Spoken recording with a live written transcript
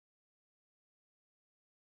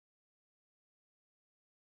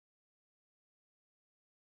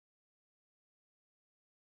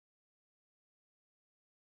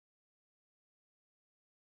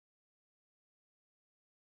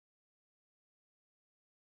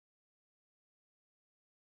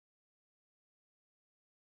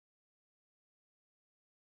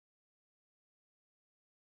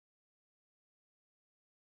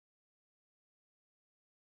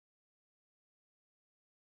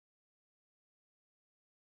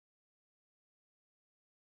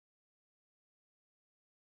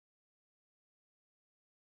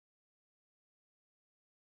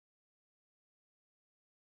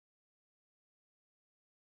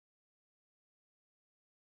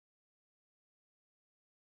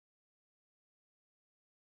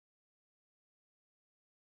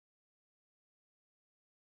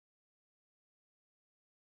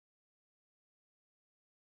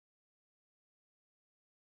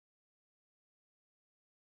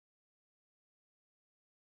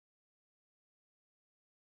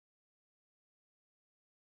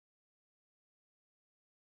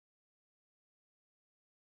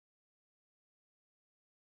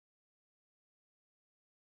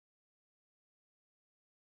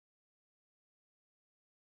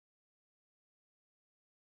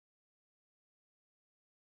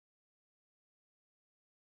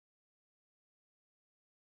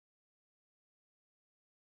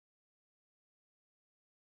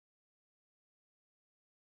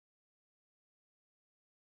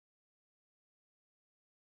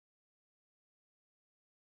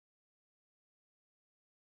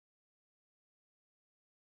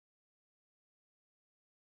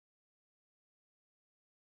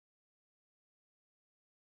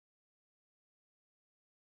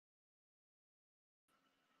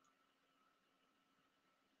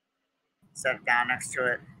Set it down next to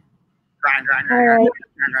it. Grind. Put it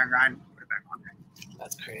back on there.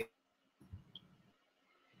 That's great.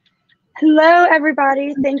 Hello,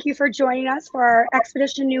 everybody. Thank you for joining us for our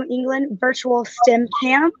Expedition New England virtual STEM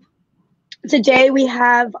camp. Today we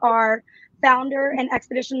have our founder and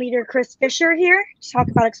expedition leader, Chris Fischer, here to talk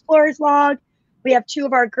about Explorer's Log. We have two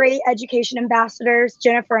of our great education ambassadors,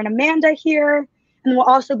 Jennifer and Amanda, here. And we'll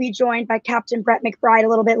also be joined by Captain Brett McBride a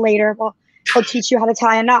little bit later. He'll teach you how to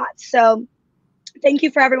tie a knot. So thank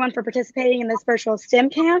you for everyone for participating in this virtual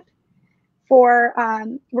STEM camp. We're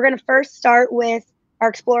going to first start with our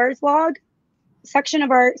Explorer's Log section of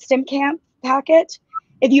our STEM camp packet.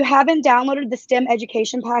 If you haven't downloaded the STEM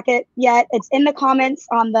education packet yet, it's in the comments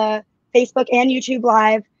on the Facebook and YouTube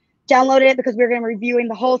Live. Download it because we're going to be reviewing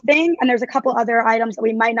the whole thing. And there's a couple other items that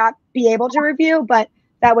we might not be able to review, but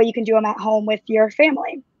that way you can do them at home with your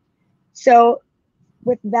family. So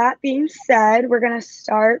with that being said, we're going to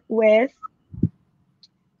start with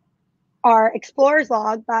our Explorer's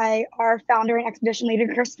Log by our founder and expedition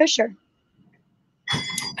leader, Chris Fischer.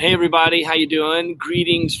 Hey everybody, how you doing?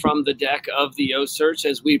 Greetings from the deck of the OCEARCH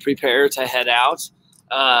as we prepare to head out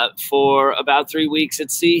for about 3 weeks at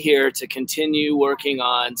sea here to continue working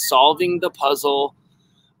on solving the puzzle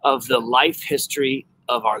of the life history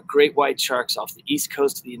of our great white sharks off the east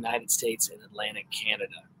coast of the United States and Atlantic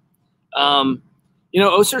Canada.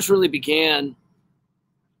 OCEARCH really began,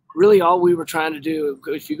 all we were trying to do,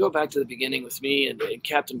 if you go back to the beginning with me and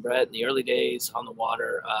Captain Brett in the early days on the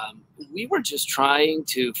water, we were just trying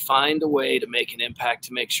to find a way to make an impact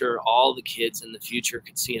to make sure all the kids in the future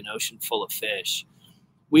could see an ocean full of fish.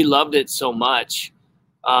 We loved it so much,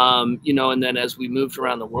 and then as we moved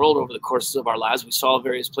around the world over the courses of our lives, we saw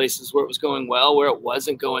various places where it was going well, where it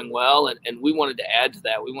wasn't going well, and we wanted to add to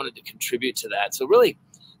that. We wanted to contribute to that. So really,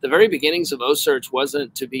 the very beginnings of OCEARCH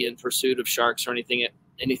wasn't to be in pursuit of sharks or anything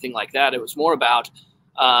like that. It was more about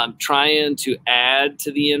trying to add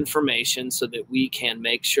to the information so that we can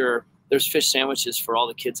make sure there's fish sandwiches for all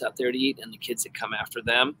the kids out there to eat and the kids that come after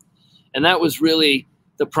them. And that was really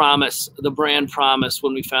the promise, the brand promise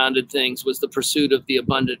when we founded things, was the pursuit of the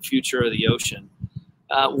abundant future of the ocean.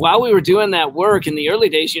 While we were doing that work in the early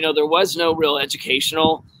days, there was no real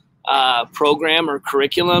educational program or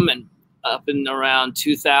curriculum. And up in around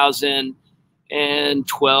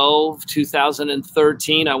 2012,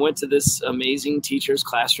 2013, I went to this amazing teacher's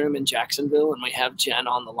classroom in Jacksonville, and we have Jen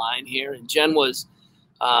on the line here. And Jen was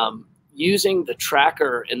using the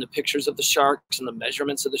tracker and the pictures of the sharks and the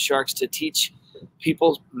measurements of the sharks to teach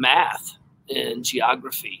people math and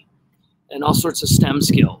geography and all sorts of STEM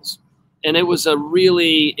skills. And it was a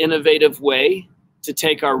really innovative way to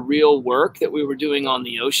take our real work that we were doing on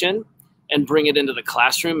the ocean and bring it into the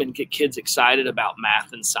classroom and get kids excited about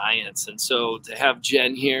math and science. And so to have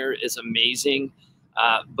Jen here is amazing.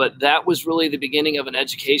 But that was really the beginning of an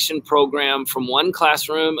education program from one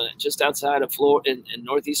classroom just outside of Florida, in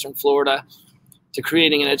northeastern Florida, to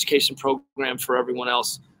creating an education program for everyone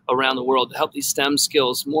else around the world to help these STEM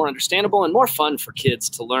skills more understandable and more fun for kids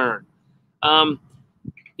to learn. I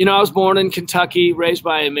was born in Kentucky, raised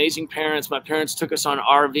by amazing parents. My parents took us on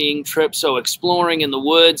RVing trips, so exploring in the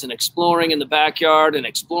woods and exploring in the backyard and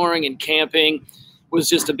exploring and camping was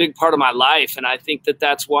just a big part of my life. And I think that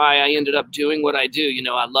that's why I ended up doing what I do.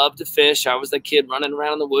 I love to fish. I was the kid running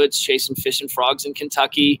around in the woods, chasing fish and frogs in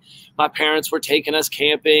Kentucky. My parents were taking us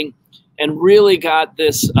camping and really got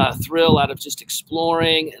this thrill out of just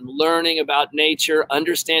exploring and learning about nature,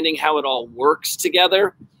 understanding how it all works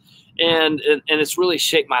together. And it's really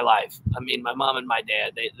shaped my life. I mean, my mom and my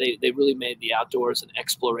dad, they really made the outdoors and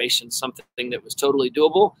exploration something that was totally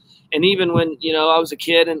doable. And even when, I was a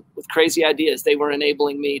kid and with crazy ideas, they were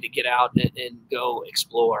enabling me to get out and go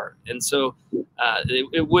explore. And so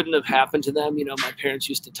it wouldn't have happened to them. My parents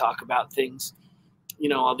used to talk about things,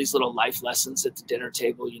 all these little life lessons at the dinner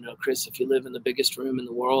table. Chris, if you live in the biggest room in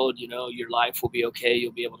the world, your life will be okay.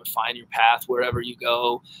 You'll be able to find your path wherever you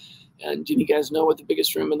go. And do you guys know what the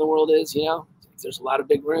biggest room in the world is? There's a lot of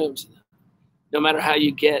big rooms. No matter how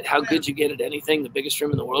good you get at anything, the biggest room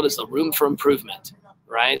in the world is the room for improvement,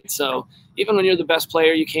 right? So even when you're the best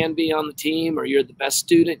player you can be on the team, or you're the best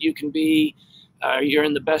student you can be, you're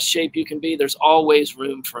in the best shape you can be, there's always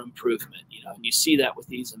room for improvement. And you see that with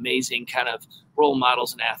these amazing kind of role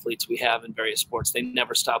models and athletes we have in various sports. They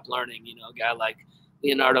never stop learning. A guy like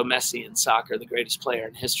Leonardo Messi in soccer, the greatest player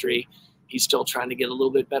in history, he's still trying to get a little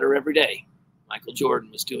bit better every day. Michael Jordan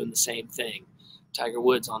was doing the same thing. Tiger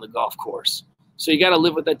Woods on the golf course. So you got to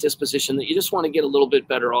live with that disposition that you just want to get a little bit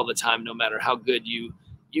better all the time, no matter how good you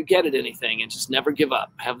get at anything, and just never give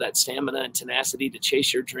up. Have that stamina and tenacity to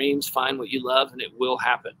chase your dreams, find what you love, and it will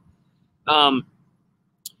happen.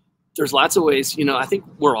 there's lots of ways, you know, I think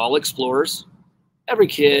we're all explorers. Every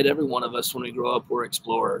kid, every one of us, when we grow up, we're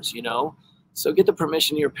explorers, you know? So get the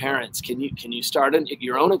permission of your parents. Can you start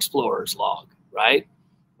your own explorer's log, right?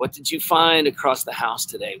 What did you find across the house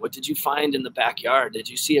today? What did you find in the backyard? Did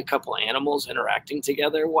you see a couple animals interacting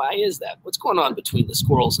together? Why is that? What's going on between the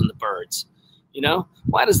squirrels and the birds? You know,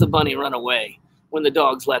 why does the bunny run away when the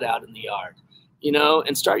dog's let out in the yard? You know,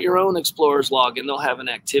 and start your own explorer's log, and they'll have an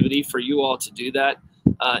activity for you all to do that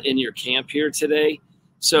in your camp here today.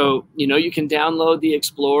 So, you know, you can download the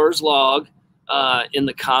explorer's log in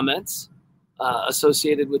the comments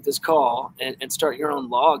associated with this call and start your own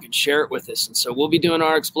log and share it with us. And so we'll be doing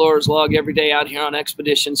our explorer's log every day out here on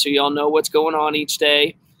Expedition, so y'all know what's going on each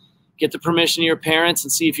day. Get the permission of your parents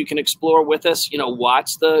and see if you can explore with us. You know,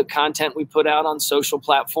 watch the content we put out on social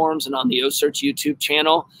platforms and on the OCEARCH YouTube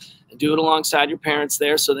channel, and do it alongside your parents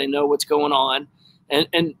there so they know what's going on,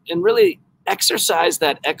 and really exercise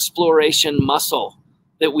that exploration muscle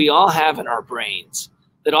that we all have in our brains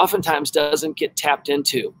that oftentimes doesn't get tapped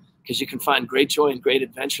into, because you can find great joy and great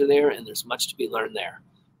adventure there, and there's much to be learned there.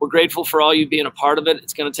 We're grateful for all you being a part of it.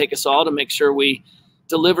 It's going to take us all to make sure we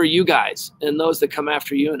deliver you guys and those that come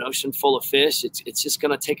after you an ocean full of fish. It's just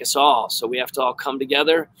going to take us all. So we have to all come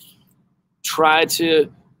together, try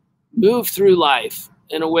to move through life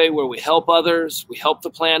in a way where we help others, we help the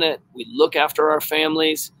planet, we look after our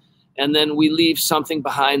families, and then we leave something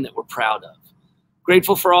behind that we're proud of.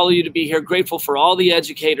 Grateful for all of you to be here. Grateful for all the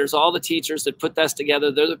educators, all the teachers that put this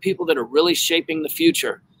together. They're the people that are really shaping the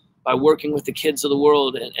future by working with the kids of the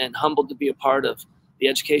world, and humbled to be a part of the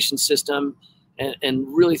education system, and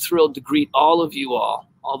really thrilled to greet all of you all,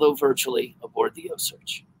 although virtually, aboard the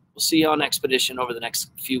OCEARCH. We'll see you on Expedition over the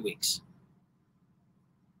next few weeks.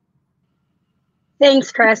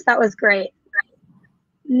 Thanks, Chris. That was great.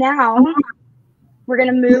 Now, we're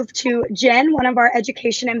going to move to Jen, one of our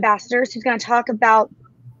education ambassadors, who's going to talk about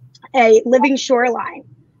a living shoreline.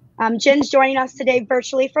 Jen's joining us today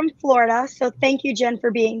virtually from Florida. So thank you, Jen,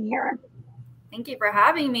 for being here. Thank you for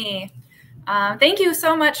having me. Thank you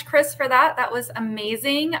so much, Chris, for that. That was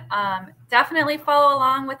amazing. Definitely follow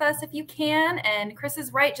along with us if you can. And Chris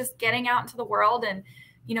is right, just getting out into the world and,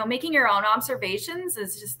 you know, making your own observations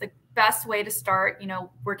is just the best way to start, you know,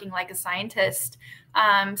 working like a scientist.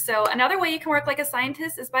 So another way you can work like a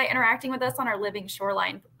scientist is by interacting with us on our Living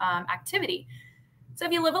Shoreline activity. So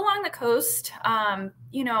if you live along the coast,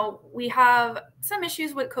 you know, we have some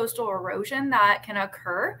issues with coastal erosion that can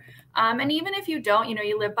occur. And even if you don't, you know,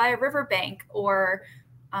 you live by a riverbank or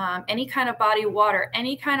any kind of body of water,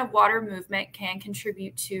 any kind of water movement can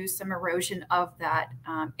contribute to some erosion of that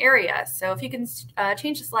area. So if you can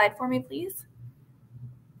change the slide for me, please.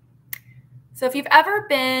 So if you've ever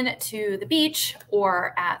been to the beach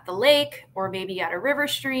or at the lake or maybe at a river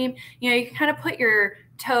stream, you know, you can kind of put your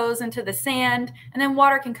toes into the sand and then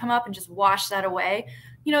water can come up and just wash that away.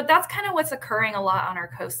 You know, that's kind of what's occurring a lot on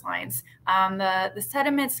our coastlines. The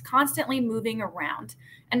sediment's constantly moving around.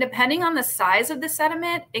 And depending on the size of the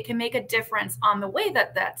sediment, it can make a difference on the way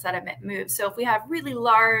that that sediment moves. So if we have really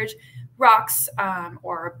large rocks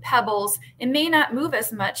or pebbles, it may not move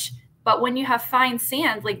as much. But when you have fine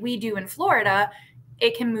sand like we do in Florida,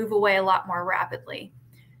 it can move away a lot more rapidly.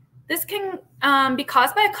 This can be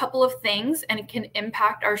caused by a couple of things, and it can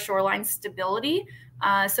impact our shoreline stability.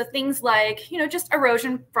 So things like, you know, just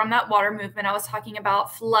erosion from that water movement. I was talking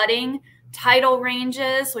about flooding, tidal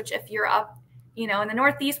ranges, which if you're up, you know, in the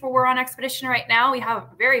Northeast where we're on expedition right now, we have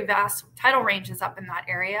very vast tidal ranges up in that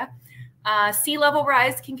area. Sea level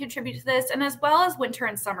rise can contribute to this, and as well as winter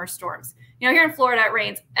and summer storms. You know, here in Florida, it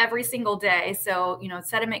rains every single day. So, you know,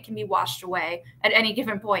 sediment can be washed away at any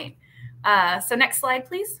given point. So next slide,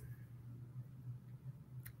 please.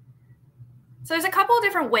 So there's a couple of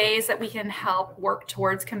different ways that we can help work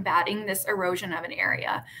towards combating this erosion of an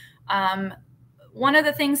area. One of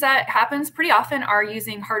the things that happens pretty often are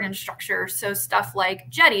using hardened structures. So stuff like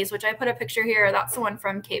jetties, which I put a picture here. That's the one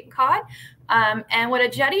from Cape Cod. And what a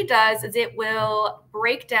jetty does is it will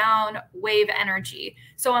break down wave energy.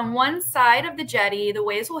 So on one side of the jetty, the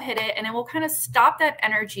waves will hit it and it will kind of stop that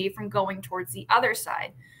energy from going towards the other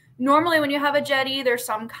side. Normally, when you have a jetty, there's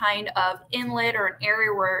some kind of inlet or an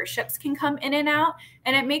area where ships can come in and out,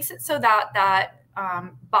 and it makes it so that that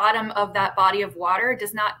bottom of that body of water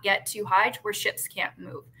does not get too high to where ships can't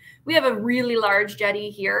move. We have a really large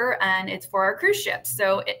jetty here, and it's for our cruise ships.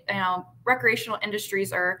 So, you know, recreational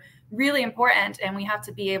industries are really important, and we have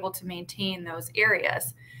to be able to maintain those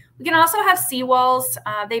areas. We can also have seawalls.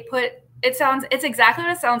 It's exactly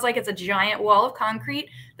what it sounds like. It's a giant wall of concrete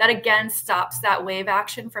that again stops that wave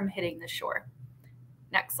action from hitting the shore.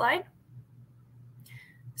 Next slide.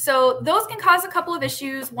 So those can cause a couple of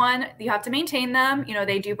issues. One, you have to maintain them. You know,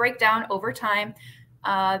 they do break down over time.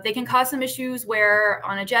 They can cause some issues where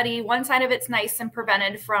on a jetty, one side of it's nice and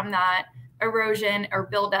prevented from that erosion or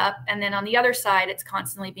buildup, and then on the other side, it's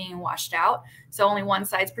constantly being washed out. So only one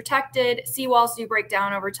side's protected. Seawalls do break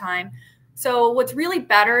down over time. So what's really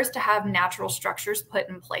better is to have natural structures put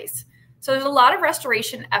in place. So there's a lot of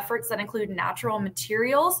restoration efforts that include natural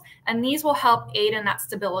materials, and these will help aid in that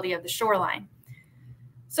stability of the shoreline.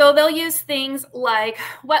 So they'll use things like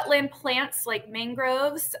wetland plants like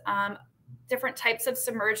mangroves, different types of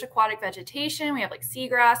submerged aquatic vegetation. We have like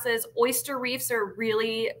seagrasses. Oyster reefs are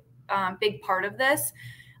really big part of this.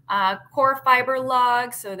 Core fiber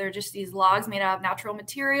logs, so they're just these logs made out of natural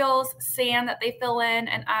materials, sand that they fill in,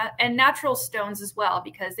 and natural stones as well,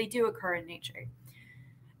 because they do occur in nature.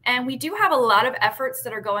 And we do have a lot of efforts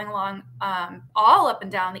that are going along all up and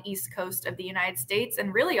down the East Coast of the United States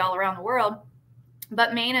and really all around the world.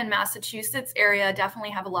 But Maine and Massachusetts area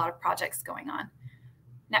definitely have a lot of projects going on.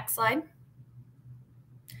 Next slide.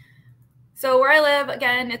 So where I live,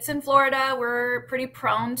 again, it's in Florida. We're pretty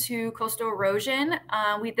prone to coastal erosion.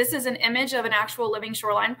 This is an image of an actual living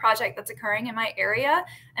shoreline project that's occurring in my area.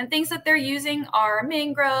 And things that they're using are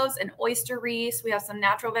mangroves and oyster reefs. We have some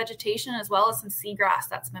natural vegetation as well as some seagrass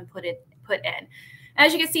that's been put in.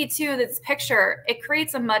 As you can see too, this picture, it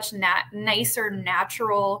creates a much nicer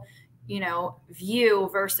natural, view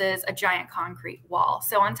versus a giant concrete wall.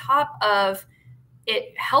 So on top of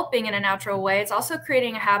it helping in a natural way, it's also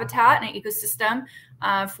creating a habitat and an ecosystem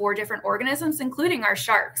for different organisms, including our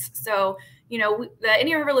sharks. So, the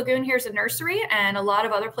Indian River Lagoon here is a nursery, and a lot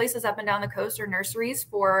of other places up and down the coast are nurseries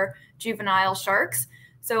for juvenile sharks.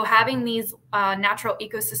 So having these natural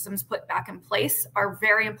ecosystems put back in place are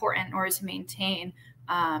very important in order to maintain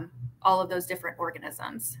all of those different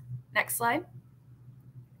organisms. Next slide.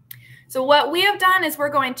 So what we have done is we're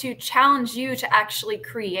going to challenge you to actually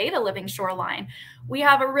create a living shoreline. We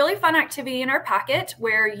have a really fun activity in our packet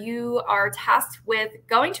where you are tasked with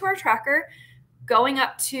going to our tracker, going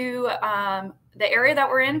up to the area that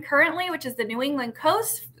we're in currently, which is the New England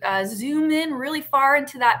coast, zoom in really far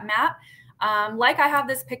into that map, like I have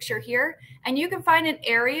this picture here, and you can find an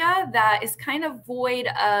area that is kind of void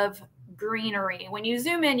of greenery. When you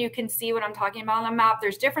zoom in, you can see what I'm talking about on the map.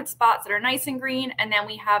 There's different spots that are nice and green, and then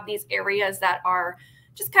we have these areas that are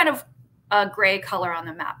just kind of a gray color on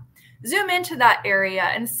the map. Zoom into that area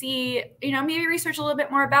and see, maybe research a little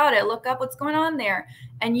bit more about it, look up what's going on there.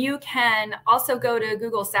 And you can also go to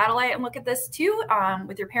Google Satellite and look at this too,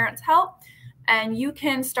 with your parents' help. And you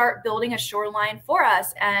can start building a shoreline for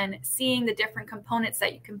us and seeing the different components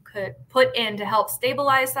that you can put in to help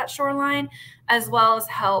stabilize that shoreline, as well as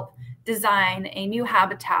help design a new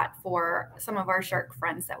habitat for some of our shark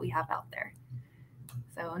friends that we have out there.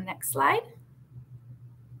 So next slide.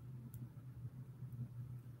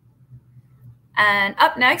 And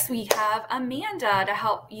up next, we have Amanda to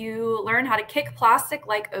help you learn how to kick plastic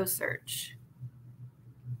like OCEARCH.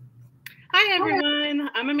 Hi, everyone.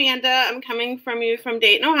 I'm Amanda. I'm coming from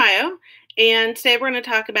Dayton, Ohio. And today we're going to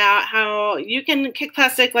talk about how you can kick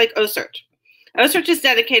plastic like OCEARCH. OCEARCH is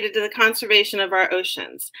dedicated to the conservation of our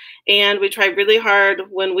oceans, and we try really hard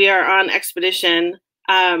when we are on expedition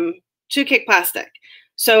to kick plastic.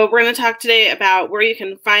 So we're going to talk today about where you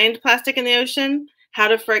can find plastic in the ocean, how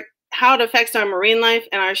it affects our marine life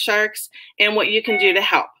and our sharks, and what you can do to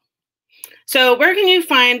help. So where can you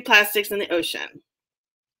find plastics in the ocean?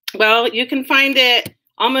 Well, you can find it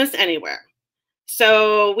almost anywhere.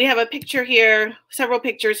 So we have a picture here, several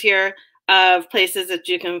pictures here, of places that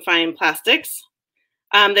you can find plastics.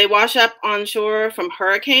 They wash up on shore from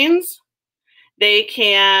hurricanes. They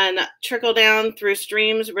can trickle down through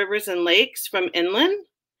streams, rivers, and lakes from inland.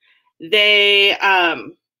 They are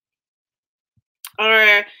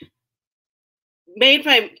made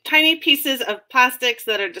by tiny pieces of plastics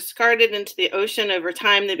that are discarded into the ocean over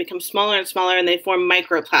time. They become smaller and smaller, and they form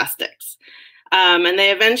microplastics. And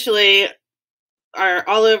they eventually are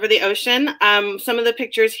all over the ocean. Some of the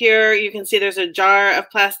pictures here, you can see there's a jar of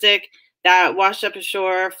plastic that washed up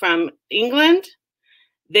ashore from England.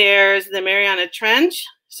 There's the Mariana Trench,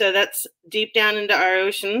 so that's deep down into our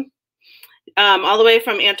ocean, all the way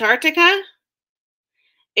from Antarctica.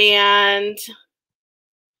 And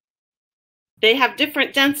they have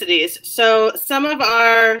different densities. So some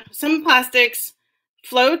plastics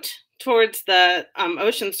float towards the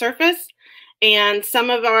ocean surface, and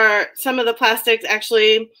some of the plastics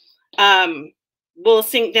actually will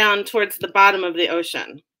sink down towards the bottom of the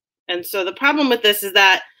ocean. And so the problem with this is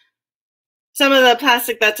that some of the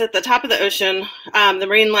plastic that's at the top of the ocean, the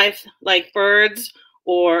marine life, like birds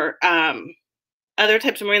or other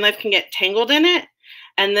types of marine life, can get tangled in it.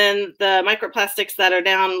 And then the microplastics that are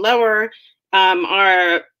down lower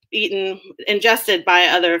are ingested by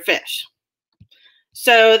other fish.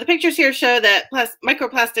 So the pictures here show that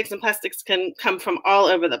microplastics and plastics can come from all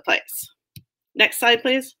over the place. Next slide,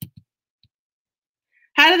 please.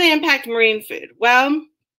 How do they impact marine food? Well,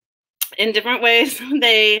 in different ways.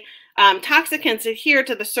 Toxicants adhere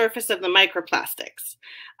to the surface of the microplastics.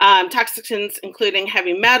 Toxicants including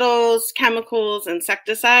heavy metals, chemicals,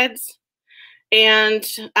 insecticides. And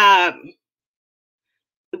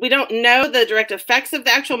we don't know the direct effects of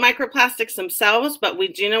the actual microplastics themselves, but we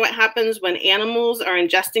do know what happens when animals are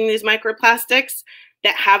ingesting these microplastics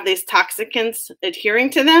that have these toxicants adhering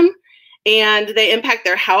to them, and they impact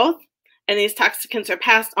their health. And these toxicants are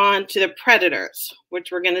passed on to the predators,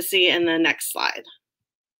 which we're going to see in the next slide.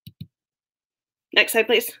 Next slide,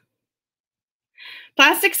 please.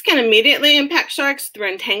 Plastics can immediately impact sharks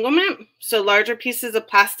through entanglement. So larger pieces of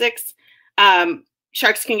plastics,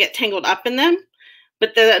 sharks can get tangled up in them.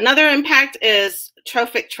 But another impact is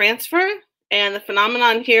trophic transfer. And the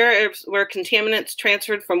phenomenon here is where contaminants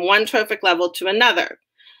transferred from one trophic level to another.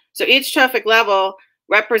 So each trophic level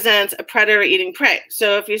represents a predator eating prey.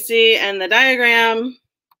 So if you see in the diagram,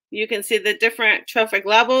 you can see the different trophic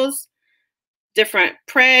levels, different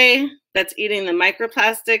prey that's eating the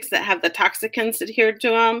microplastics that have the toxicants adhered to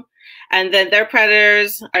them. And then their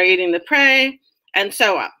predators are eating the prey, and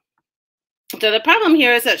so on. So the problem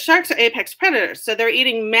here is that sharks are apex predators. So they're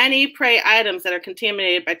eating many prey items that are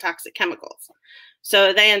contaminated by toxic chemicals.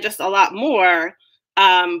 So they ingest a lot more,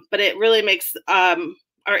 but it really makes our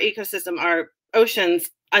ecosystem, our oceans,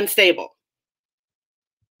 unstable.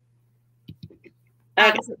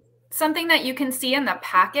 Okay. Something that you can see in the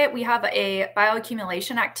packet, we have a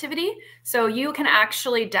bioaccumulation activity. So you can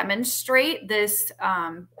actually demonstrate this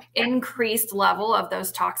increased level of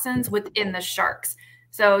those toxins within the sharks.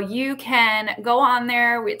 So you can go on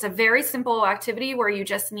there. It's a very simple activity where you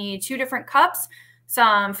just need 2 different cups,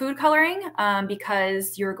 some food coloring,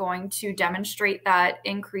 because you're going to demonstrate that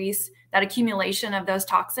increase, that accumulation of those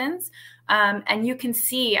toxins. And you can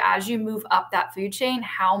see as you move up that food chain,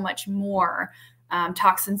 how much more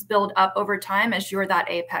toxins build up over time as you're that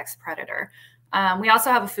apex predator. We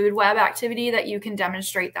also have a food web activity that you can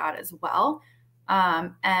demonstrate that as well.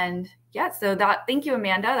 And yeah, so thank you,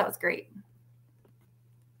 Amanda. That was great.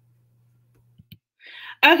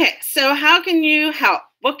 Okay, so how can you help?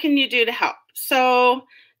 What can you do to help? So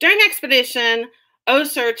during expedition,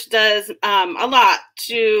 OCEARCH does a lot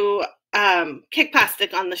to kick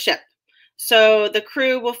plastic on the ship. So the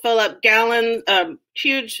crew will fill up gallons,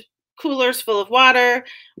 huge coolers full of water.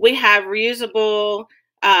 We have reusable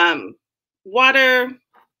water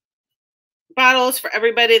bottles for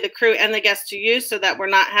everybody, the crew and the guests to use, so that we're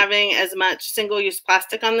not having as much single-use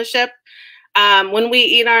plastic on the ship. When we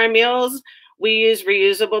eat our meals, we use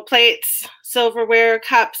reusable plates, silverware,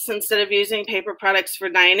 cups, instead of using paper products for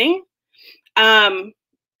dining. And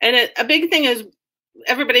a big thing is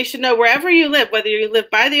everybody should know, wherever you live, whether you live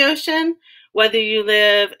by the ocean, whether you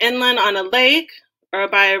live inland on a lake or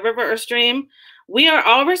by a river or stream, we are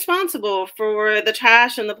all responsible for the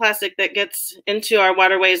trash and the plastic that gets into our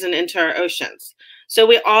waterways and into our oceans. So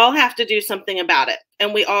we all have to do something about it,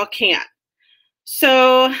 and we all can.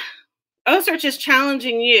 So OCEARCH is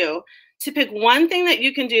challenging you to pick one thing that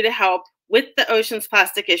you can do to help with the ocean's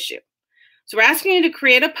plastic issue. So we're asking you to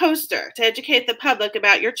create a poster to educate the public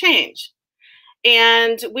about your change.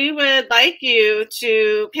 And we would like you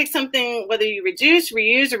to pick something, whether you reduce,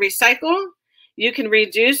 reuse, or recycle. You can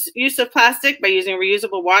reduce use of plastic by using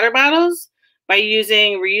reusable water bottles, by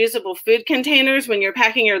using reusable food containers when you're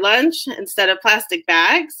packing your lunch instead of plastic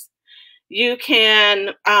bags. You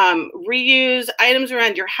can reuse items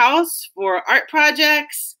around your house for art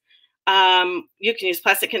projects. You can use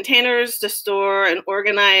plastic containers to store and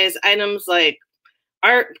organize items like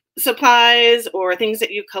art supplies or things that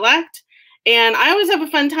you collect. And I always have a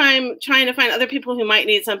fun time trying to find other people who might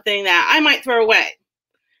need something that I might throw away.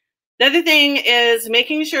 The other thing is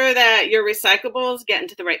making sure that your recyclables get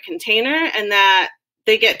into the right container and that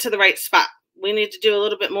they get to the right spot. We need to do a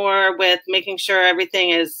little bit more with making sure everything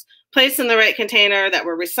is placed in the right container, that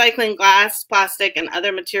we're recycling glass, plastic, and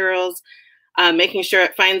other materials, making sure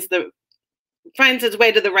it finds its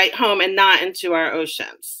way to the right home and not into our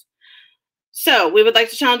oceans. So we would like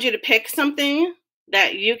to challenge you to pick something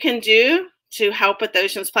that you can do to help with the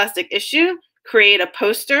ocean's plastic issue, create a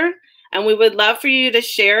poster, and we would love for you to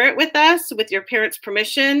share it with us with your parents'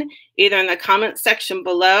 permission, either in the comments section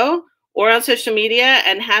below or on social media,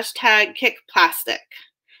 and hashtag #KickPlastic.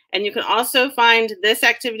 And you can also find this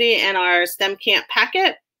activity in our STEM Camp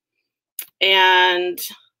packet. And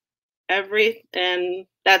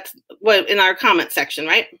That's what in our comment section,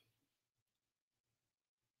 right? Is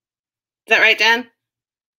that right, Dan?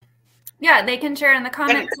 Yeah, they can share in the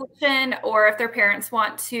comment section, or if their parents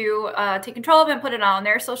want to take control of it and put it on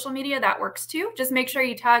their social media, that works too. Just make sure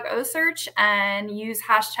you tag OCEARCH and use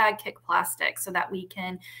 #KickPlastic so that we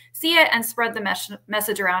can see it and spread the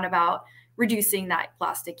message around about reducing that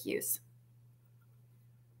plastic use.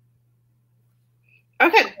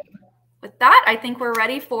 Okay. With that, I think we're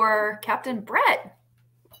ready for Captain Brett.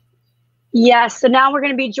 Yes, so now we're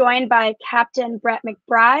going to be joined by Captain Brett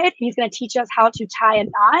McBride. He's going to teach us how to tie a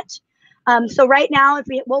knot. So right now,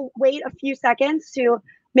 we'll wait a few seconds to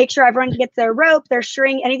make sure everyone gets their rope, their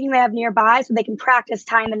string, anything they have nearby, so they can practice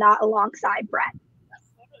tying the knot alongside Brett.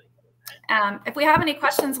 If we have any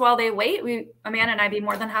questions while they wait, Amanda and I'd be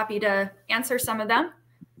more than happy to answer some of them.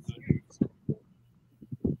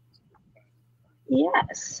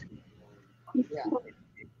 Yes. Yeah.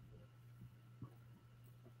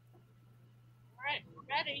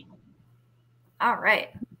 Ready. All right.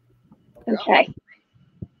 Okay.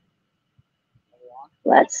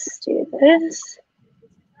 Let's do this.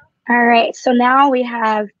 All right. So now we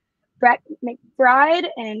have Brett McBride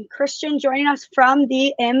and Christian joining us from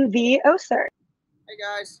the MV OCEARCH. Hey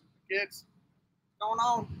guys, kids, what's going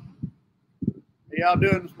on? How y'all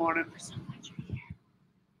doing this morning?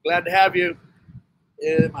 Glad to have you.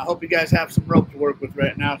 I hope you guys have some rope to work with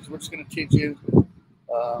right now, because we're just going to teach you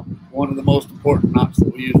one of the most important knots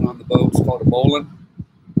that we use on the boat. It's called a bowline.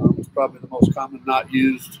 It's probably the most common knot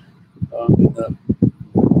used in the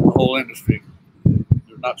whole industry.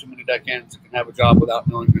 There's not too many deckhands that can have a job without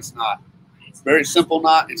knowing this knot. It's a very simple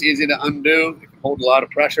knot. It's easy to undo. It can hold a lot of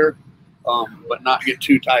pressure, but not get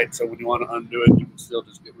too tight. So when you want to undo it, you can still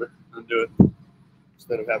just undo it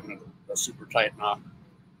instead of having a super tight knot.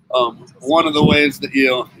 One of the ways that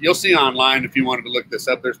you'll see online, if you wanted to look this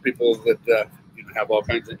up, there's people that have all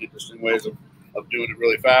kinds of interesting ways of doing it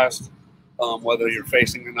really fast, whether you're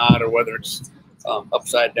facing the knot or whether it's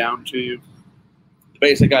upside down to you. The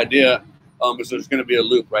basic idea is there's going to be a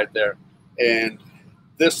loop right there, and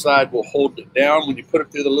this side will hold it down when you put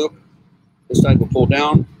it through the loop. This side will pull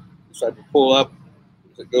down, this side will pull up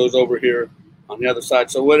as it goes over here on the other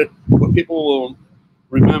side. So what people will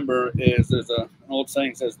remember is there's an old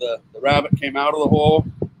saying says the rabbit came out of the hole,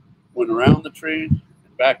 went around the tree,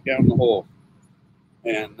 and back down the hole.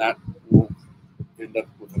 And that will end up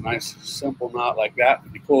with a nice simple knot like that.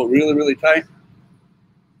 When you pull it really, really tight,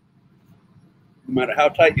 no matter how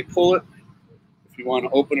tight you pull it, if you want to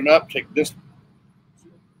open it up, take this,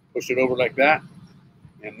 push it over like that,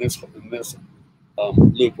 and this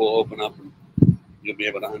loop will open up and you'll be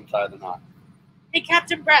able to untie the knot. Hey,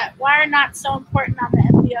 Captain Brett, why are knots so important on the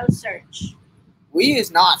MV OCEARCH? We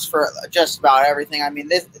use knots for just about everything. I mean,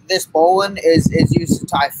 this bowline is used to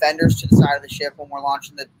tie fenders to the side of the ship when we're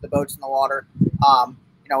launching the boats in the water.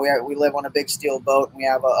 We live on a big steel boat, and we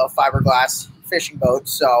have a fiberglass fishing boat,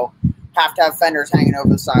 so have to have fenders hanging over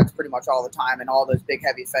the sides pretty much all the time, and all those big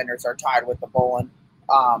heavy fenders are tied with the bowline.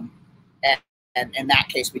 And in that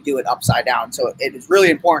case, we do it upside down. So it is really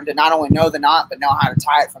important to not only know the knot, but know how to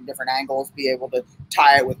tie it from different angles, be able to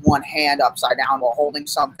tie it with one hand upside down while holding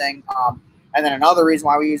something. And then another reason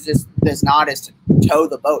why we use this knot is to tow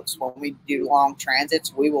the boats. When we do long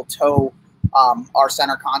transits, we will tow our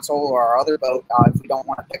center console or our other boat. If we don't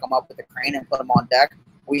want to pick them up with a crane and put them on deck,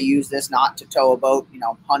 we use this knot to tow a boat,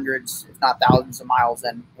 hundreds, if not thousands of miles.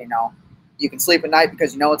 And, you can sleep at night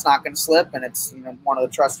because it's not going to slip, and it's one of the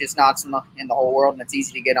trustiest knots in the whole world, and it's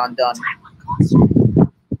easy to get undone.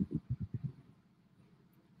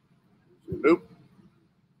 Loop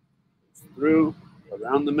through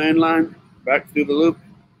around the main line, back through the loop.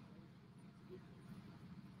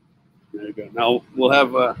 There you go. Now we'll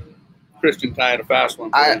have Christian tie it a fast one.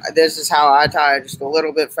 This is how I tie it, just a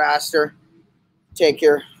little bit faster. Take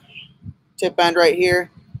your tip end right here,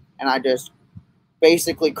 and I just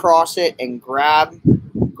basically cross it and grab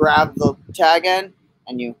the tag end,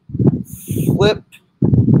 and you flip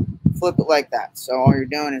it like that. So all you're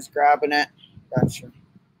doing is grabbing it, got your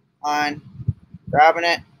line, grabbing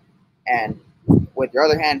it, and with your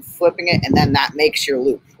other hand flipping it, and then that makes your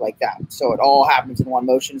loop like that. So it all happens in one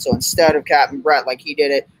motion. So instead of Captain Brett, like he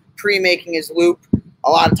did it, pre-making his loop,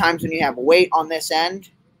 a lot of times when you have weight on this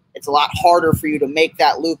end, it's a lot harder for you to make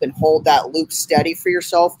that loop and hold that loop steady for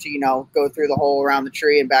yourself to, go through the hole around the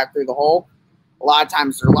tree and back through the hole. A lot of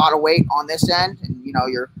times there's a lot of weight on this end, and,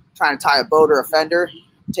 you're trying to tie a boat or a fender.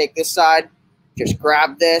 Take this side, just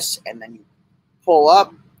grab this, and then you pull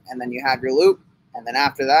up, and then you have your loop. And then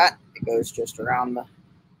after that, it goes just around the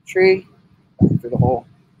tree, back through the hole,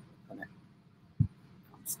 and it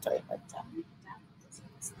comes tight like that.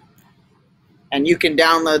 And you can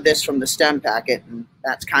download this from the STEM packet, and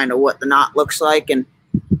that's kind of what the knot looks like. And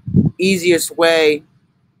easiest way,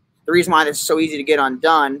 the reason why this is so easy to get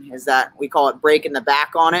undone is that we call it breaking the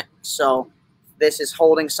back on it. So this is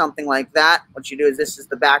holding something like that. What you do is, this is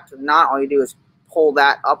the back to the knot. All you do is pull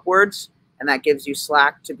that upwards, and that gives you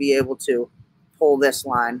slack to be able to pull this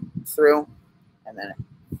line through, and then it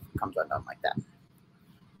comes undone like that.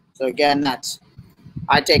 So again,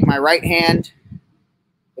 I take my right hand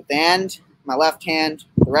with the end, my left hand,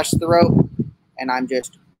 the rest of the rope, and I'm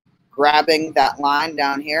just grabbing that line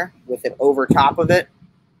down here with it over top of it,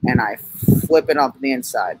 and I flip it up the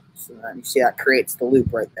inside. So then you see that creates the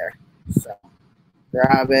loop right there. So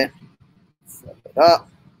grab it, flip it up,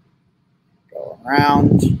 go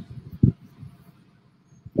around,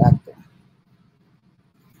 back there.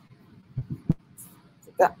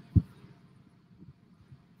 Like that.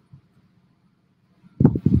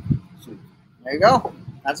 There you go.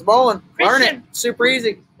 That's bowling. Learn it. Super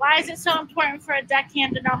easy. Why is it so important for a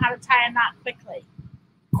deckhand to know how to tie a knot quickly?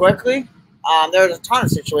 Quickly? There's a ton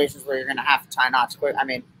of situations where you're going to have to tie knots quick. I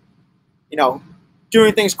mean, you know,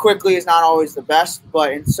 doing things quickly is not always the best,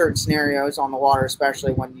 but in certain scenarios on the water,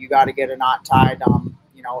 especially when you got to get a knot tied,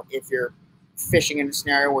 you know, if you're fishing in a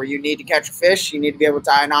scenario where you need to catch a fish, you need to be able to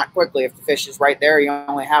tie a knot quickly. If the fish is right there, you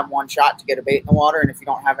only have one shot to get a bait in the water, and if you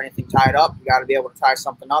don't have anything tied up, you got to be able to tie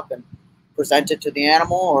something up and present it to the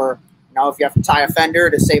animal. Or, you know, if you have to tie a fender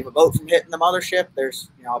to save a boat from hitting the mothership, there's,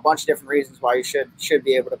 you know, a bunch of different reasons why you should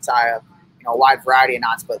be able to tie a, you know, wide variety of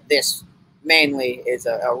knots. But this mainly is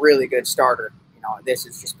a really good starter. You know, this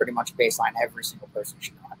is just pretty much a baseline. Every single person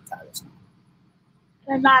should know how to tie this knot.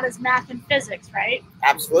 The knot is math and physics, right?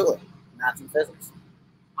 Absolutely, math and physics.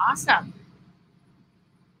 Awesome.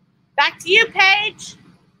 Back to you, Paige.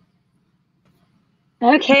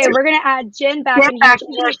 Okay, we're going to add Jen back in here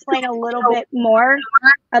to explain a little bit more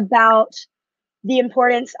about the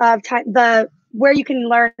importance of where you can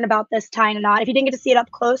learn about this tying a knot. If you didn't get to see it up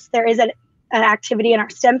close, there is an activity in our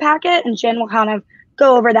STEM packet, and Jen will kind of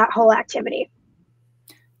go over that whole activity.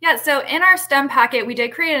 Yeah, so in our STEM packet, we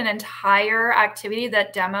did create an entire activity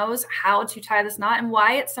that demos how to tie this knot and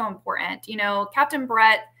why it's so important. You know, Captain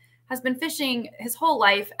Brett has been fishing his whole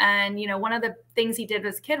life, and you know, one of the things he did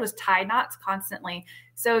as a kid was tie knots constantly.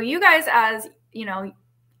 So you guys, as you know,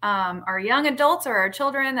 our young adults or our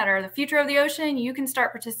children that are the future of the ocean, you can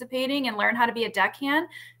start participating and learn how to be a deckhand,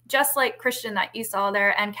 just like Christian that you saw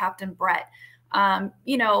there and Captain Brett.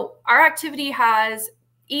 You know, our activity has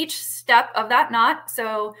each step of that knot.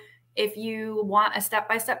 So if you want a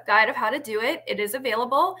step-by-step guide of how to do it, it is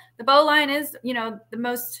available. The bow line is, you know, the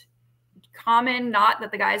most common knot that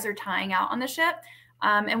the guys are tying out on the ship.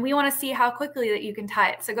 And we want to see how quickly that you can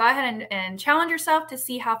tie it. So go ahead and challenge yourself to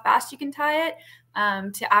see how fast you can tie it,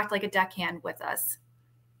 to act like a deckhand with us.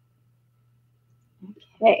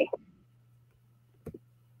 Okay.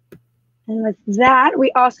 And with that, we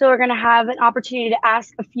also are going to have an opportunity to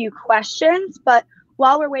ask a few questions. But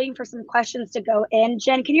while we're waiting for some questions to go in,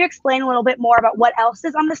 Jen, can you explain a little bit more about what else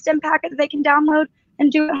is on the STEM packet that they can download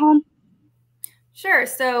and do at home? Sure.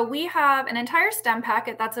 So we have an entire STEM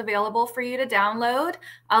packet that's available for you to download.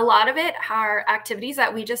 A lot of it are activities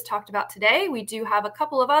that we just talked about today. We do have a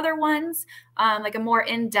couple of other ones, like a more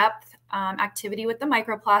in-depth activity with the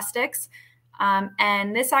microplastics.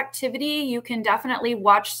 And this activity, you can definitely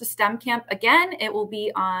watch the STEM camp again. It will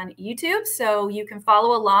be on YouTube, so you can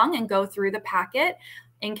follow along and go through the packet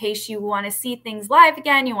in case you want to see things live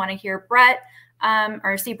again. You want to hear Brett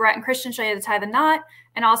or see Brett and Christian show you how to tie the knot.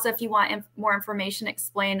 And also, if you want more information,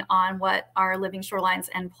 explain on what our living shorelines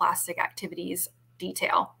and plastic activities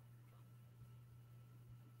detail.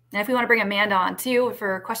 And if we want to bring Amanda on too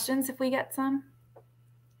for questions, if we get some.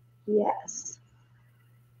 Yes.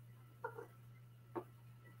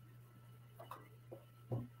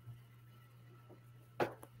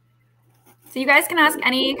 So you guys can ask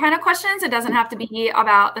any kind of questions. It doesn't have to be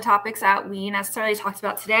about the topics that we necessarily talked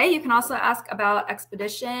about today. You can also ask about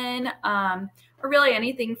expedition, or really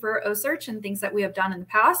anything for OCEARCH and things that we have done in the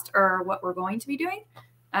past or what we're going to be doing.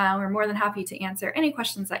 We're more than happy to answer any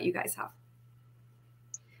questions that you guys have.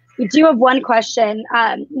 We do have one question,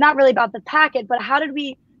 not really about the packet, but how did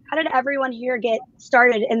everyone here get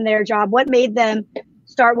started in their job? What made them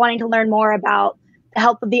start wanting to learn more about the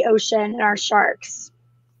health of the ocean and our sharks?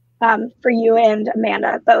 For you and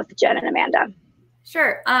Amanda, both Jen and Amanda.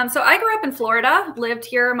 Sure. So I grew up in Florida, lived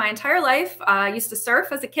here my entire life. I used to surf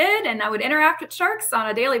as a kid, and I would interact with sharks on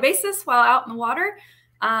a daily basis while out in the water.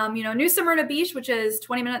 You know, New Smyrna Beach, which is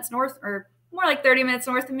 20 minutes north, or more like 30 minutes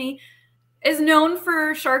north of me, is known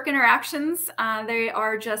for shark interactions. They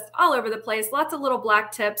are just all over the place. Lots of little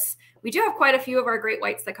black tips. We do have quite a few of our great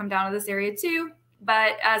whites that come down to this area too.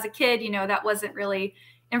 But as a kid, you know, that wasn't really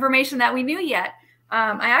information that we knew yet.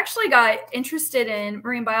 I actually got interested in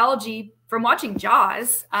marine biology from watching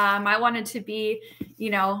Jaws. I wanted to be, you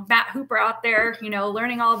know, Matt Hooper out there, you know,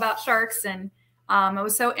 learning all about sharks. And I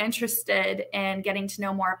was so interested in getting to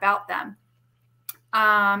know more about them.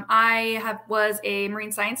 I was a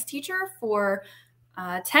marine science teacher for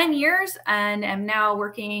 10 years and am now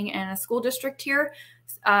working in a school district here,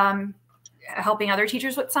 helping other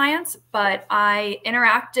teachers with science. But I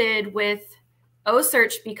interacted with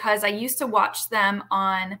OCEARCH because I used to watch them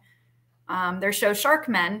on their show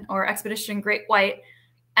Sharkmen or Expedition Great White.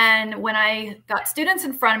 And when I got students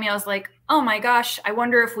in front of me, I was like, oh my gosh, I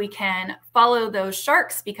wonder if we can follow those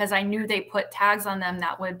sharks, because I knew they put tags on them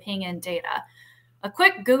that would ping in data. A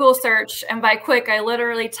quick Google search, and by quick, I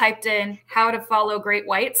literally typed in how to follow great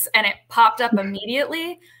whites, and it popped up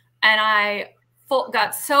immediately. And I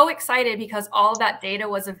got so excited because all of that data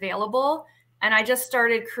was available. And I just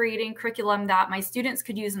started creating curriculum that my students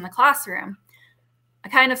could use in the classroom. I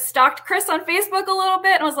kind of stalked Chris on Facebook a little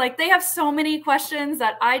bit and was like, they have so many questions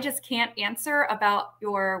that I just can't answer about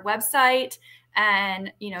your website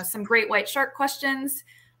and, you know, some great white shark questions.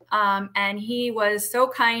 And he was so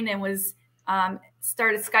kind and was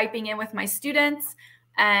started Skyping in with my students.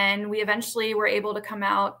 And we eventually were able to come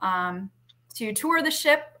out to tour the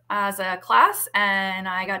ship as a class. And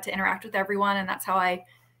I got to interact with everyone. And that's how I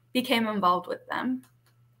became involved with them.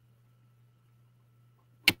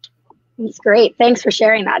 That's great. Thanks for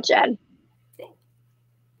sharing that, Jen.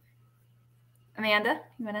 Amanda,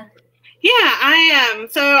 you wanna? Yeah, I am.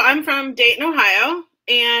 So I'm from Dayton, Ohio,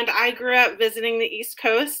 and I grew up visiting the East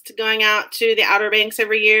Coast, going out to the Outer Banks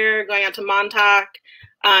every year, going out to Montauk,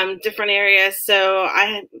 different areas. So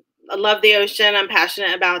I love the ocean. I'm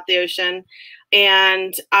passionate about the ocean.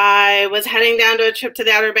 And I was heading down to a trip to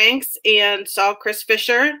the Outer Banks and saw Chris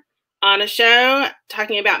Fischer on a show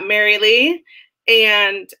talking about Mary Lee.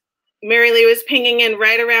 And Mary Lee was pinging in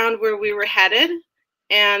right around where we were headed.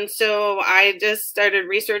 And so I just started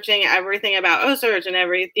researching everything about OCEARCH and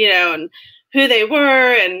and who they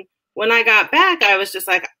were. And when I got back, I was just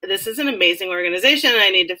like, this is an amazing organization. I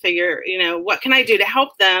need to figure, what can I do to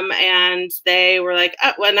help them? And they were like,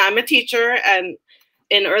 well, I'm a teacher and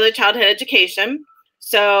in early childhood education.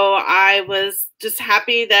 So I was just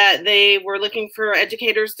happy that they were looking for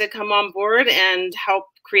educators to come on board and help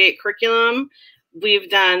create curriculum. We've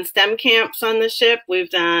done STEM camps on the ship. We've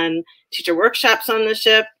done teacher workshops on the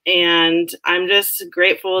ship. And I'm just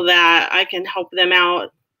grateful that I can help them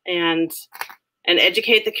out and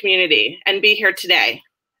educate the community and be here today.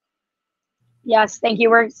 Yes, thank you.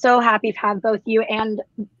 We're so happy to have both you and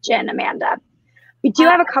Jen, Amanda. We do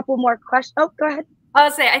have a couple more questions. Oh, go ahead. I'll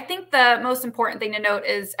say, I think the most important thing to note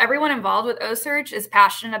is everyone involved with OCEARCH is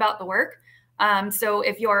passionate about the work. So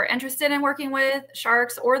if you're interested in working with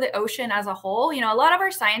sharks or the ocean as a whole, a lot of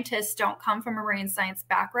our scientists don't come from a marine science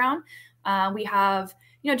background. We have,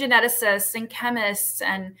 geneticists and chemists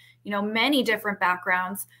and, many different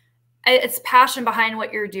backgrounds. It's passion behind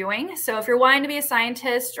what you're doing. So if you're wanting to be a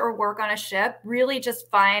scientist or work on a ship, really just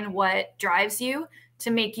find what drives you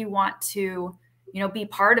to make you want to, be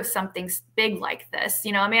part of something big like this.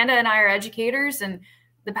 Amanda and I are educators, and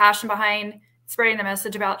the passion behind spreading the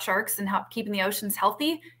message about sharks and keeping the oceans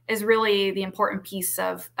healthy is really the important piece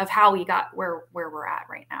of how we got where we're at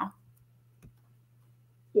right now.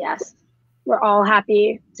 Yes, we're all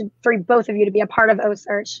happy for both of you to be a part of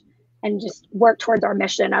OCEARCH and just work towards our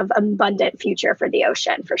mission of an abundant future for the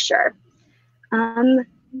ocean, for sure.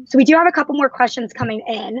 So we do have a couple more questions coming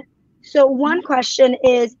in. So one question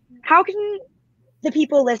is, how can the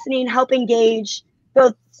people listening help engage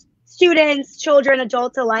both students, children,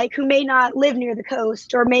 adults alike who may not live near the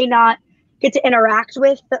coast or may not get to interact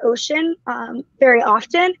with the ocean very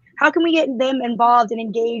often? How can we get them involved and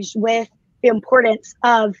engaged with the importance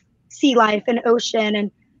of sea life and ocean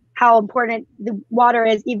and how important the water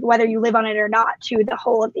is, even whether you live on it or not, to the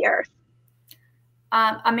whole of the earth?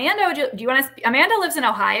 Amanda, do you want to? Amanda lives in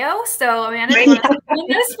Ohio, so Amanda, do you want to explain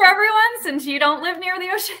this for everyone since you don't live near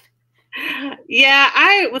the ocean? Yeah,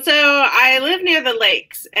 I live near the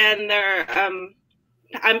lakes, and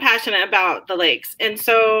I'm passionate about the lakes, and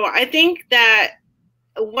so I think that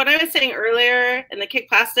what I was saying earlier in the Kick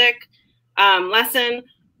Plastic lesson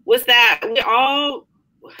was that we all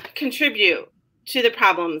contribute to the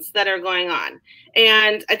problems that are going on,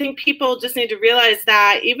 and I think people just need to realize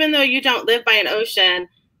that even though you don't live by an ocean,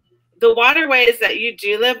 the waterways that you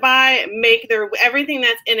do live by everything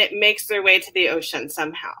that's in it makes their way to the ocean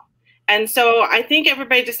somehow. And so I think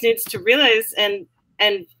everybody just needs to realize and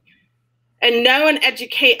know and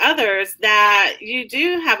educate others that you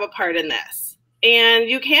do have a part in this, and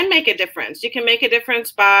you can make a difference. You can make a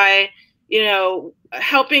difference by, you know,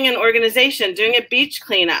 helping an organization, doing a beach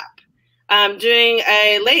cleanup, doing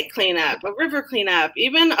a lake cleanup, a river cleanup,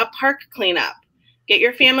 even a park cleanup. Get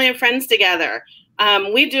your family and friends together.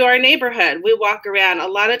 We do our neighborhood. We walk around. A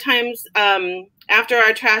lot of times after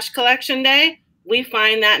our trash collection day, we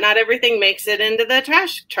find that not everything makes it into the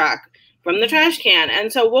trash truck from the trash can.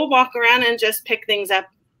 And so we'll walk around and just pick things up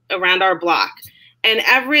around our block. And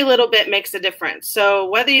every little bit makes a difference. So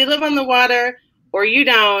whether you live on the water or you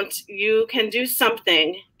don't, you can do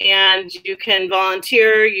something, and you can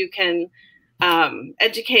volunteer, you can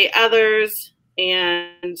educate others.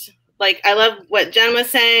 And like, I love what Jen was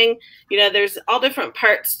saying, you know, there's all different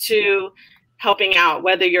parts to helping out,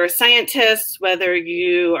 whether you're a scientist, whether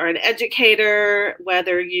you are an educator,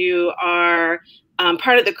 whether you are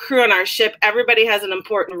part of the crew on our ship. Everybody has an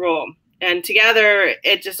important role, and together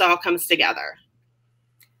it just all comes together.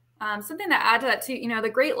 Something to add to that too, you know, the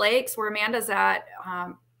Great Lakes where Amanda's at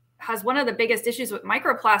has one of the biggest issues with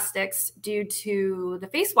microplastics due to the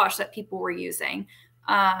face wash that people were using.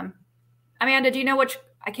 Amanda, do you know which,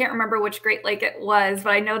 I can't remember which Great Lake it was,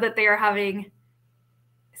 but I know that they are having,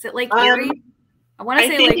 is it Lake Erie? I want to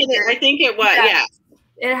say Lake Erie. I think it was, yeah.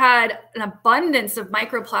 It had an abundance of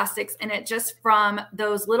microplastics in it just from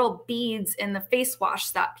those little beads in the face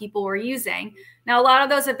wash that people were using. Now, a lot of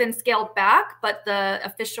those have been scaled back, but the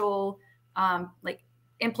official like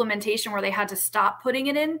implementation where they had to stop putting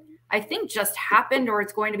it in, I think just happened, or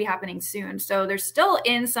it's going to be happening soon. So they're still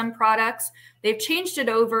in some products. They've changed it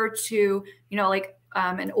over to, you know, like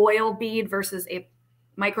an oil bead versus a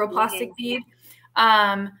microplastic bead.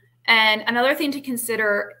 And another thing to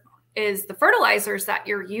consider is the fertilizers that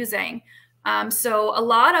you're using. So a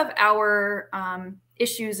lot of our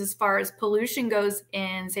issues as far as pollution goes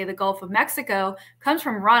in, say, the Gulf of Mexico comes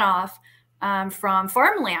from runoff from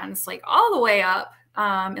farmlands, like all the way up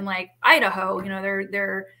in like Idaho. You know,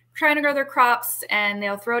 they're trying to grow their crops and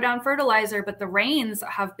they'll throw down fertilizer, but the rains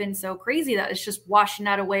have been so crazy that it's just washing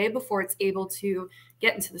that away before it's able to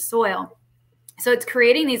get into the soil. So it's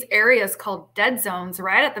creating these areas called dead zones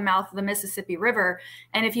right at the mouth of the Mississippi River.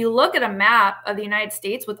 And if you look at a map of the United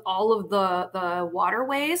States with all of the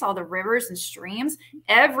waterways, all the rivers and streams,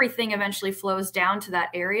 everything eventually flows down to that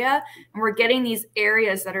area. And we're getting these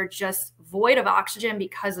areas that are just void of oxygen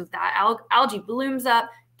because of that. Algae blooms up,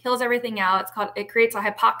 kills everything out. It creates a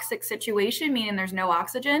hypoxic situation, meaning there's no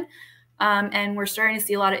oxygen. And we're starting to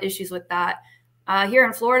see a lot of issues with that. Here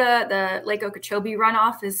in Florida, the Lake Okeechobee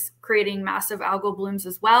runoff is creating massive algal blooms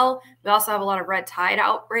as well. We also have a lot of red tide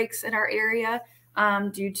outbreaks in our area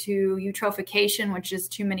due to eutrophication, which is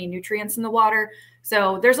too many nutrients in the water.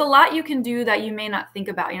 So there's a lot you can do that you may not think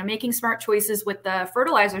about, you know, making smart choices with the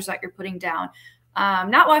fertilizers that you're putting down.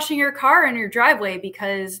 Not washing your car in your driveway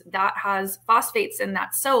because that has phosphates in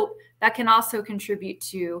that soap that can also contribute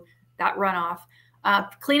to that runoff.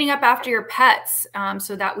 Cleaning up after your pets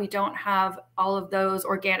so that we don't have all of those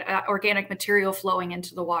organic material flowing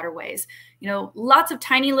into the waterways. You know, lots of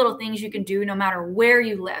tiny little things you can do no matter where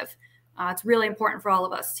you live. It's really important for all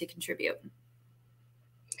of us to contribute.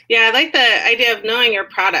 Yeah, I like the idea of knowing your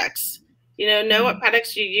products. You know what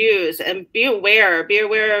products you use, and be aware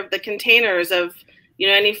of the containers of, you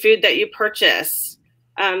know, any food that you purchase.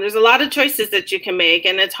 There's a lot of choices that you can make,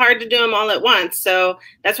 and it's hard to do them all at once. So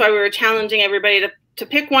that's why we were challenging everybody to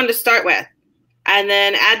pick one to start with and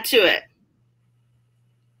then add to it.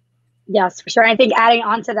 Yes, for sure. I think adding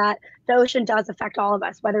on to that, the ocean does affect all of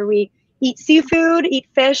us, whether we eat seafood, eat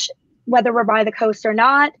fish, whether we're by the coast or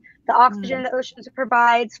not. The oxygen the ocean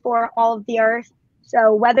provides for all of the earth.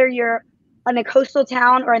 So whether you're in a coastal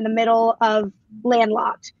town or in the middle of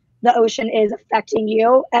landlocked, the ocean is affecting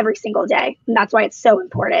you every single day. And that's why it's so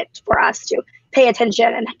important for us to pay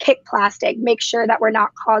attention and kick plastic, make sure that we're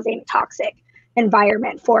not causing a toxic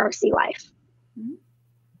environment for our sea life.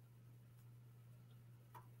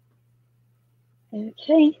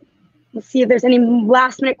 Okay, let's see if there's any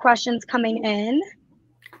last minute questions coming in.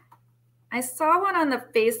 I saw one on the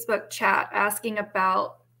Facebook chat asking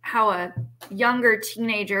about how a younger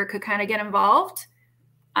teenager could kind of get involved.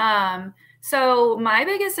 So my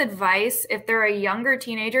biggest advice, if they're a younger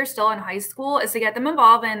teenager still in high school, is to get them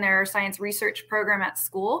involved in their science research program at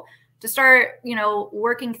school, to start, you know,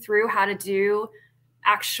 working through how to do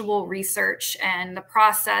actual research and the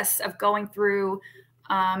process of going through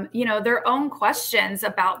you know, their own questions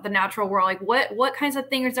about the natural world. Like what kinds of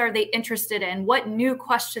things are they interested in? What new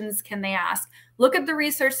questions can they ask? Look at the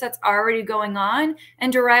research that's already going on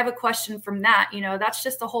and derive a question from that. You know, that's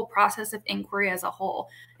just the whole process of inquiry as a whole.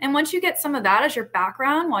 And once you get some of that as your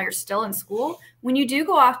background while you're still in school, when you do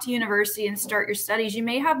go off to university and start your studies, you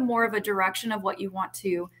may have more of a direction of what you want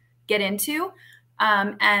to get into.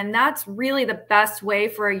 And that's really the best way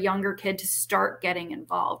for a younger kid to start getting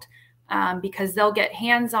involved, because they'll get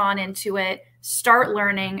hands-on into it, start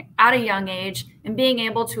learning at a young age, and being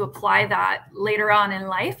able to apply that later on in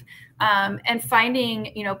life. And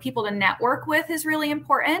finding, you know, people to network with is really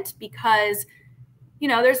important, because, you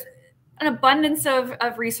know, there's an abundance of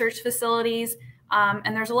research facilities,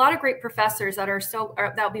 and there's a lot of great professors that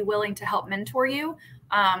that'll be willing to help mentor you.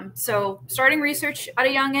 So starting research at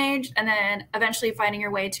a young age and then eventually finding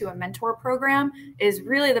your way to a mentor program is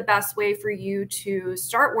really the best way for you to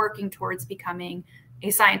start working towards becoming a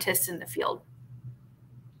scientist in the field.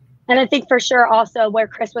 And I think for sure also where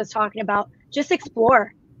Chris was talking about, just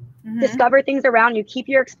explore. Discover things around you. Keep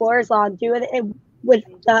your explorer's log. Do it with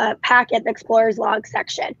the packet, the explorer's log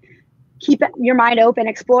section. Keep your mind open.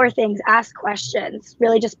 Explore things. Ask questions.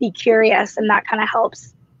 Really just be curious, and that kind of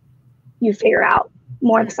helps you figure out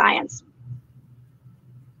more of the science.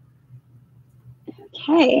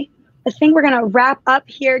 Okay, I think we're going to wrap up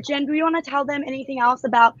here. Jen, do you want to tell them anything else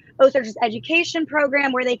about OCEARCH's education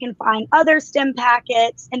program, where they can find other STEM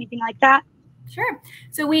packets, anything like that? Sure.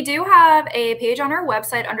 So we do have a page on our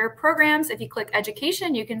website under programs. If you click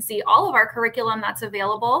education, you can see all of our curriculum that's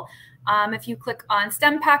available. If you click on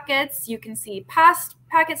STEM packets, you can see past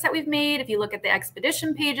packets that we've made. If you look at the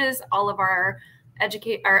expedition pages, all of our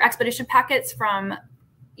expedition packets from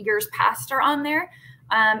years past are on there.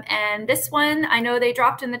 And this one, I know they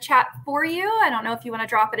dropped in the chat for you. I don't know if you want to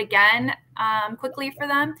drop it again quickly for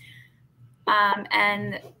them.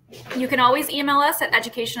 And you can always email us at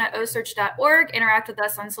education@ocearch.org, interact with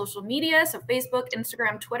us on social media, so Facebook,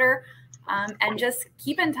 Instagram, Twitter, and just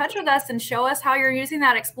keep in touch with us and show us how you're using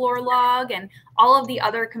that Explore log and all of the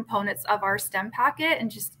other components of our STEM packet,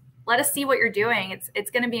 and just let us see what you're doing.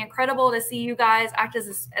 It's going to be incredible to see you guys act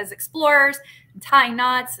as explorers, and tying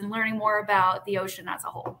knots and learning more about the ocean as a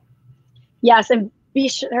whole. Yes, and be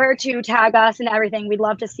sure to tag us and everything. We'd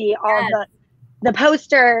love to see all of the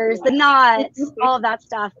posters, the knots, all of that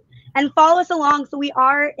stuff. And follow us along. So we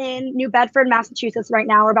are in New Bedford, Massachusetts right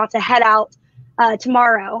now. We're about to head out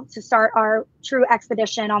tomorrow to start our true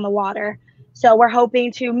expedition on the water. So we're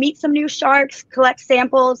hoping to meet some new sharks, collect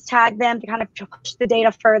samples, tag them to kind of push the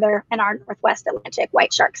data further in our Northwest Atlantic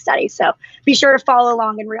white shark study. So be sure to follow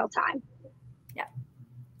along in real time. Yeah.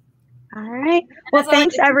 All right. Well,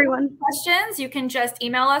 thanks everyone. Questions, you can just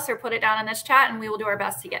email us or put it down in this chat and we will do our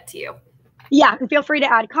best to get to you. Yeah, and feel free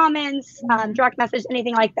to add comments, direct message,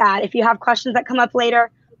 anything like that. If you have questions that come up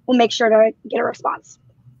later, we'll make sure to get a response.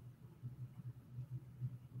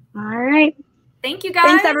 All right. Thank you, guys.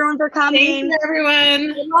 Thanks, everyone, for coming. Thanks,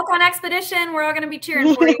 everyone. Good luck on expedition. We're all going to be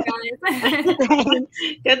cheering for you guys.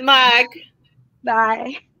 Good luck.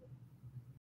 Bye.